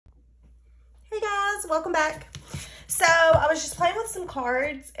guys, welcome back. So I was just playing with some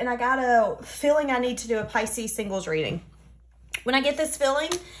cards and I got a feeling I need to do a Pisces singles reading. When I get this feeling,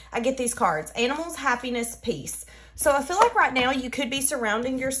 I get these cards: animals, happiness, peace. So I feel like right now you could be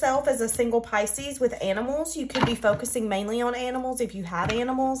surrounding yourself as a single Pisces with animals. You could be focusing mainly on animals if you have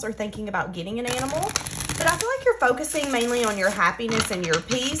animals or thinking about getting an animal. But I feel like you're focusing mainly on your happiness and your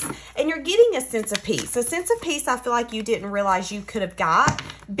peace, and you're getting a sense of peace. A sense of peace I feel like you didn't realize you could have got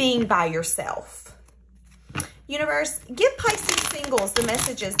being by yourself. Universe, give Pisces singles the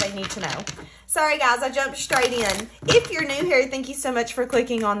messages they need to know. Sorry guys, I jumped straight in. If you're new here, thank you so much for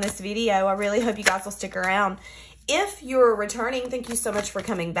clicking on this video. I really hope you guys will stick around. If you're returning, thank you so much for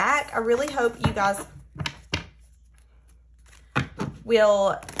coming back. I really hope you guys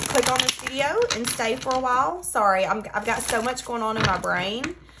will click on this video and stay for a while. Sorry, I've got so much going on in my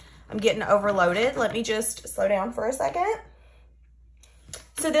brain. I'm getting overloaded. Let me just slow down for a second.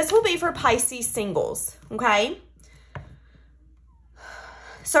 So this will be for Pisces singles, okay?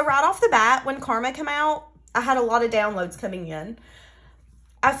 So right off the bat, when Karma came out, I had a lot of downloads coming in.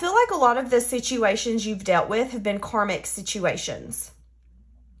 I feel like a lot of the situations you've dealt with have been karmic situations.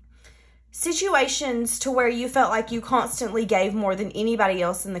 Situations to where you felt like you constantly gave more than anybody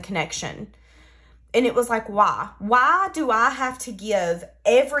else in the connection. And it was like, why? Why do I have to give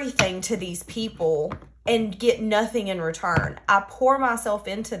everything to these people and get nothing in return? I pour myself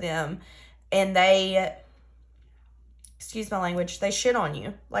into them and they, excuse my language, they shit on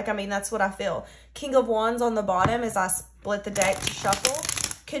you. Like, I mean, that's what I feel. King of Wands on the bottom as I split the deck to shuffle.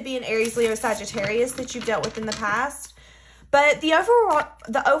 Could be an Aries, Leo, Sagittarius that you've dealt with in the past. But the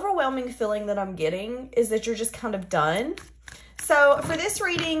overwhelming feeling that I'm getting is that you're just kind of done. So for this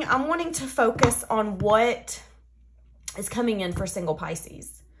reading, I'm wanting to focus on what is coming in for single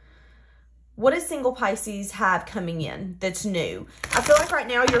Pisces. What does single Pisces have coming in that's new? I feel like right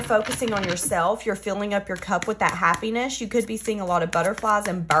now you're focusing on yourself. You're filling up your cup with that happiness. You could be seeing a lot of butterflies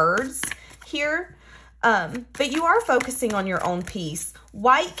and birds here. But you are focusing on your own peace.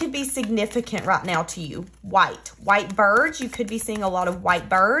 White could be significant right now to you. White birds. You could be seeing a lot of white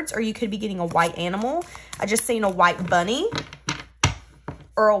birds, or you could be getting a white animal. I just seen a white bunny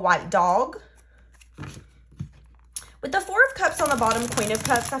or a white dog. With the Four of Cups on the bottom, Queen of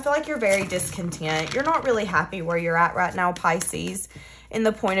Cups, I feel like you're very discontent. You're not really happy where you're at right now, Pisces, in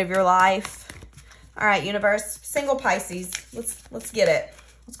the point of your life. All right, universe, single Pisces. Let's get it.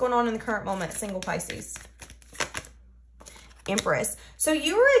 What's going on in the current moment, single Pisces? Empress. So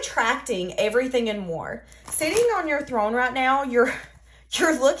you are attracting everything and more. Sitting on your throne right now, you're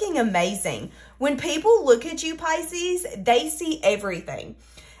looking amazing. When people look at you, Pisces, they see everything.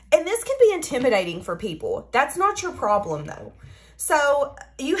 And this can be intimidating for people. That's not your problem, though. So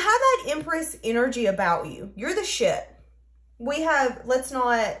you have that Empress energy about you. You're the shit. We have, let's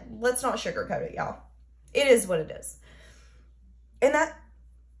not sugarcoat it, y'all. It is what it is. And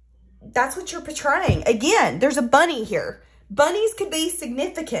that's what you're portraying. Again, there's a bunny here. Bunnies could be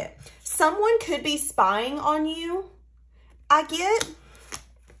significant. Someone could be spying on you. I get.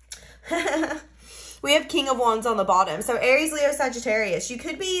 We have King of Wands on the bottom. So Aries, Leo, Sagittarius. You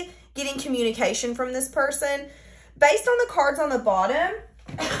could be getting communication from this person. Based on the cards on the bottom.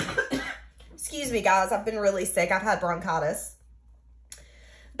 Excuse me, guys. I've been really sick. I've had bronchitis.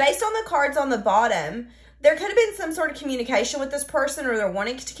 Based on the cards on the bottom, there could have been some sort of communication with this person, or they're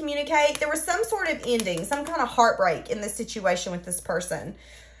wanting to communicate. There was some sort of ending, some kind of heartbreak in this situation with this person.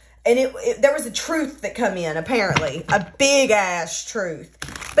 And there was a truth that come in, apparently. A big-ass truth.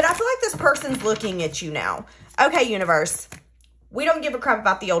 But I feel like this person's looking at you now. Okay, universe. We don't give a crap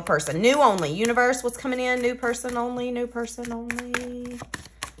about the old person. New only. Universe, what's coming in? New person only. New person only.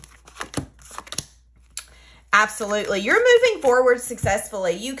 Absolutely. You're moving forward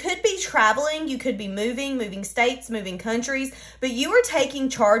successfully. You could be traveling. You could be moving states, moving countries. But you are taking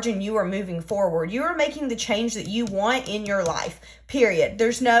charge and you are moving forward. You are making the change that you want in your life. Period.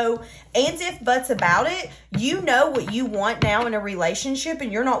 There's no ands, if, buts about it. You know what you want now in a relationship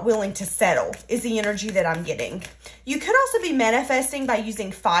and you're not willing to settle is the energy that I'm getting. You could also be manifesting by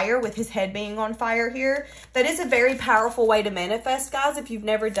using fire with his head being on fire here. That is a very powerful way to manifest, guys. If you've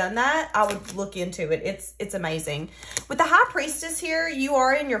never done that, I would look into it. It's amazing. With the High Priestess here, you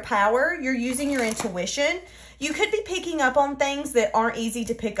are in your power. You're using your intuition. You could be picking up on things that aren't easy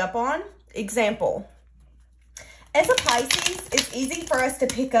to pick up on. Example. As a Pisces, it's easy for us to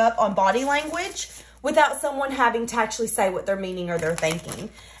pick up on body language without someone having to actually say what they're meaning or they're thinking.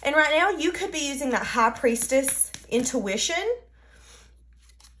 And right now, you could be using that High Priestess intuition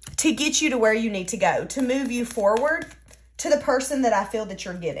to get you to where you need to go, to move you forward to the person that I feel that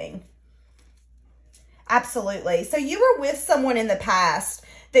you're getting. Absolutely. So you were with someone in the past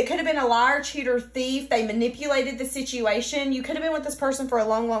that could have been a liar, cheater, thief. They manipulated the situation. You could have been with this person for a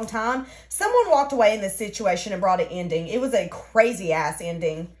long, long time. Someone walked away in this situation and brought an ending. It was a crazy ass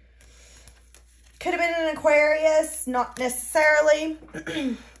ending. Could have been an Aquarius, not necessarily.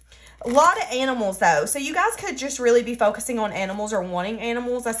 A lot of animals though. So you guys could just really be focusing on animals or wanting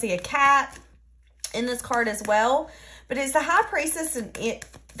animals. I see a cat in this card as well. But it's the High Priestess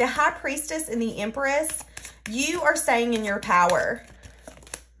and the Empress. You are staying in your power.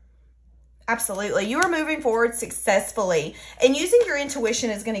 Absolutely. You are moving forward successfully. And using your intuition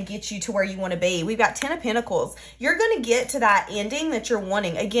is going to get you to where you want to be. We've got 10 of Pentacles. You're going to get to that ending that you're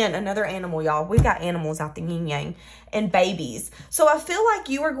wanting. Again, another animal, y'all. We've got animals out the yin yang and babies. So I feel like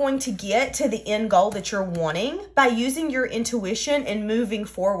you are going to get to the end goal that you're wanting by using your intuition and moving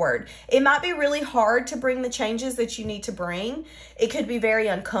forward. It might be really hard to bring the changes that you need to bring. It could be very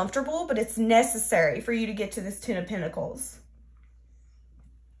uncomfortable, but it's necessary for you to get to this 10 of Pentacles.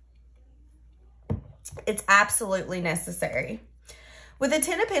 It's absolutely necessary. With the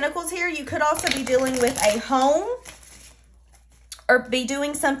 10 of Pentacles here, you could also be dealing with a home or be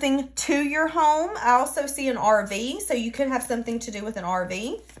doing something to your home. I also see an RV, so you could have something to do with an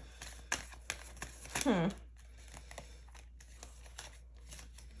RV.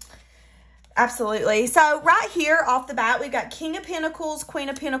 Absolutely. So right here off the bat, we've got King of Pentacles, Queen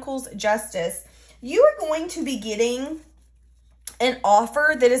of Pentacles, Justice. You are going to be getting an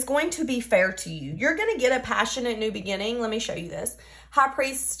offer that is going to be fair to you. You're going to get a passionate new beginning. Let me show you this. High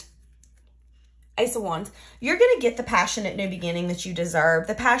Priest, Ace of Wands. You're going to get the passionate new beginning that you deserve.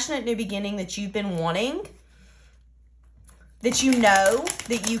 The passionate new beginning that you've been wanting. That you know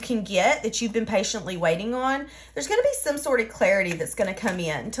that you can get. That you've been patiently waiting on. There's going to be some sort of clarity that's going to come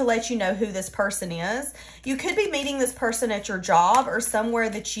in to let you know who this person is. You could be meeting this person at your job or somewhere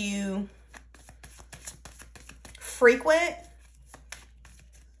that you frequent.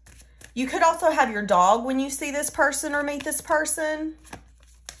 You could also have your dog when you see this person or meet this person.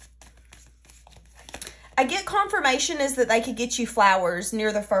 I get confirmation is that they could get you flowers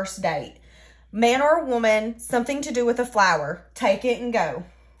near the first date. Man or woman, something to do with a flower. Take it and go.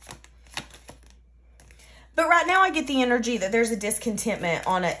 But right now I get the energy that there's a discontentment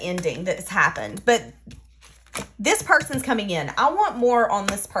on an ending that has happened. But this person's coming in. I want more on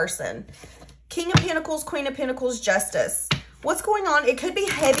this person. King of Pentacles, Queen of Pentacles, Justice. What's going on? It could be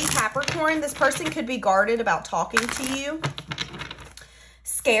heavy Capricorn. This person could be guarded about talking to you.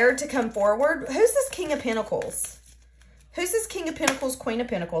 Scared to come forward. Who's this King of Pentacles? Who's this King of Pentacles, Queen of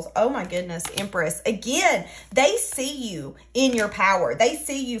Pentacles? Oh my goodness, Empress. Again, they see you in your power. They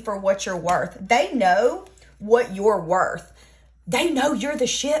see you for what you're worth. They know what you're worth. They know you're the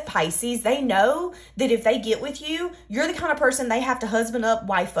shit, Pisces. They know that if they get with you, you're the kind of person they have to husband up,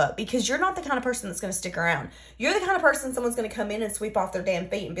 wife up, because you're not the kind of person that's going to stick around. You're the kind of person someone's going to come in and sweep off their damn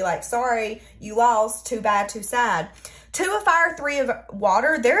feet and be like, sorry, you lost, too bad, too sad. 2 of Fire, 3 of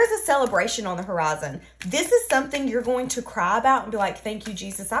Water. There is a celebration on the horizon. This is something you're going to cry about and be like, thank you,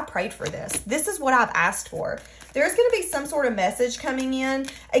 Jesus. I prayed for this. This is what I've asked for. There's going to be some sort of message coming in.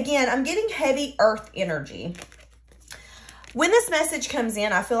 Again, I'm getting heavy earth energy. When this message comes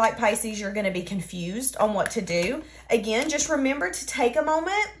in, I feel like, Pisces, you're going to be confused on what to do. Again, just remember to take a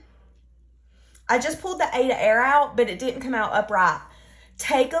moment. I just pulled the 8 of Air out, but it didn't come out upright.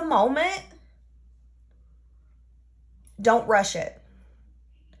 Take a moment. Don't rush it.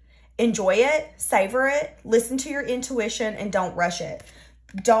 Enjoy it. Savor it. Listen to your intuition and don't rush it.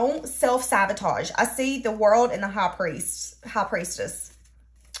 Don't self-sabotage. I see the World and the High Priestess.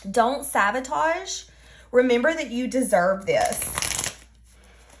 Don't sabotage. Remember that you deserve this.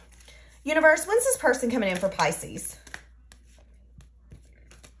 Universe, when's this person coming in for Pisces?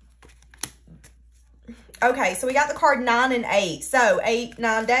 Okay, so we got the card 9 and 8. So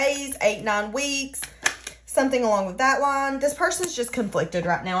 8-9 days, 8-9 weeks, something along with that line. This person's just conflicted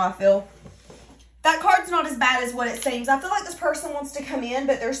right now, I feel. That card's not as bad as what it seems. I feel like this person wants to come in,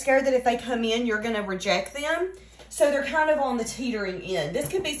 but they're scared that if they come in, you're going to reject them. So they're kind of on the teetering end. This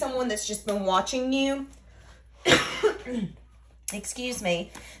could be someone that's just been watching you. Excuse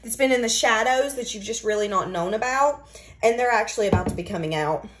me. That's been in the shadows that you've just really not known about. And they're actually about to be coming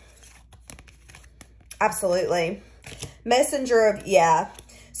out. Absolutely. Messenger of, yeah.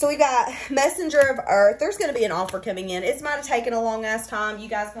 So we got Messenger of Earth. There's going to be an offer coming in. It might have taken a long ass time. You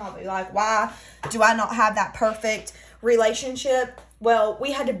guys might be like, why do I not have that perfect relationship? Well,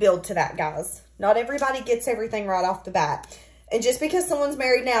 we had to build to that, guys. Not everybody gets everything right off the bat. And just because someone's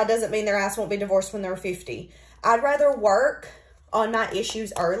married now doesn't mean their ass won't be divorced when they're 50. I'd rather work on my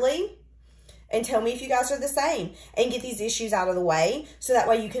issues early and tell me if you guys are the same and get these issues out of the way so that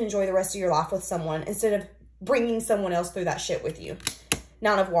way you can enjoy the rest of your life with someone instead of bringing someone else through that shit with you.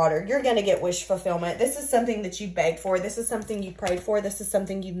 Nine of Water. You're going to get wish fulfillment. This is something that you begged for. This is something you prayed for. This is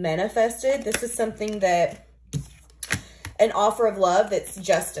something you manifested. This is something that, an offer of love that's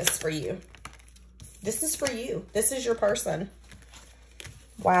justice for you. This is for you. This is your person.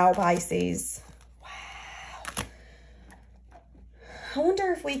 Wow, Pisces. Wow. I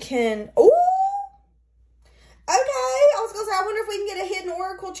wonder if we can... Ooh! Okay, I was going to say, I wonder if we can get a hidden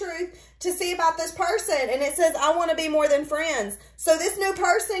oracle truth to see about this person. And it says, I want to be more than friends. So this new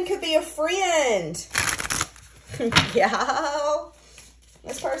person could be a friend. Yeah.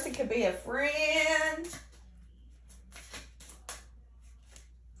 This person could be a friend.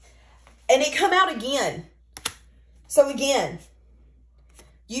 And it come out again. So again,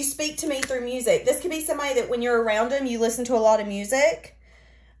 you speak to me through music. This could be somebody that when you're around them, you listen to a lot of music.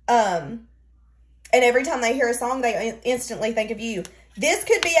 And every time they hear a song, they instantly think of you. This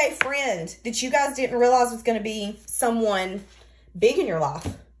could be a friend that you guys didn't realize was going to be someone big in your life.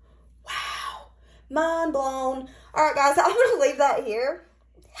 Wow. Mind blown. All right, guys, I'm going to leave that here.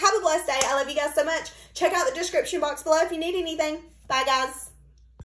 Have a blessed day. I love you guys so much. Check out the description box below if you need anything. Bye, guys.